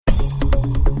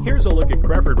Here's a look at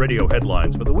Cranford Radio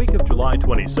headlines for the week of July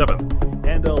 27th,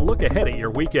 and a look ahead at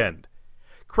your weekend.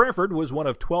 Cranford was one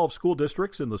of 12 school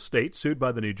districts in the state sued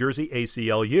by the New Jersey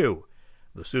ACLU.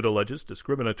 The suit alleges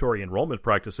discriminatory enrollment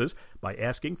practices by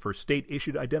asking for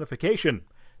state-issued identification,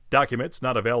 documents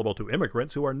not available to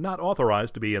immigrants who are not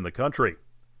authorized to be in the country.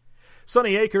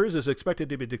 Sunny Acres is expected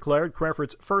to be declared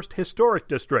Cranford's first historic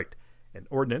district. An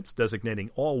ordinance designating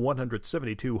all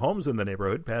 172 homes in the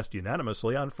neighborhood passed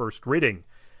unanimously on first reading.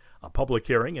 A public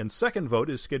hearing and second vote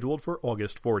is scheduled for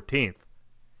August 14th.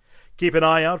 Keep an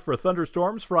eye out for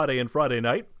thunderstorms Friday and Friday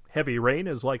night. Heavy rain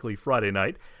is likely Friday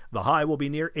night. The high will be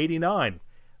near 89.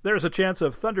 There's a chance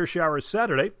of thunder showers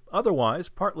Saturday, otherwise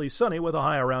partly sunny with a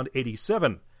high around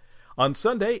 87. On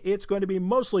Sunday, it's going to be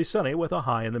mostly sunny with a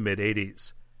high in the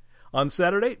mid-80s. On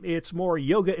Saturday, it's more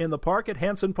yoga in the park at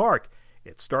Hanson Park.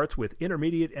 It starts with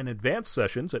intermediate and advanced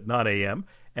sessions at 9 a.m.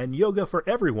 and yoga for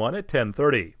everyone at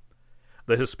 10:30.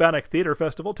 The Hispanic Theater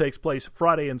Festival takes place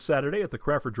Friday and Saturday at the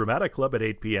Cranford Dramatic Club at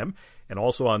 8 p.m. and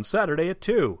also on Saturday at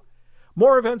 2.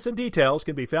 More events and details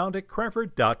can be found at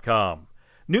Cranford.com.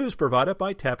 News provided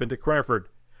by Tap Into Cranford.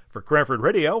 For Cranford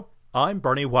Radio, I'm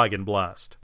Bernie Wagenblast.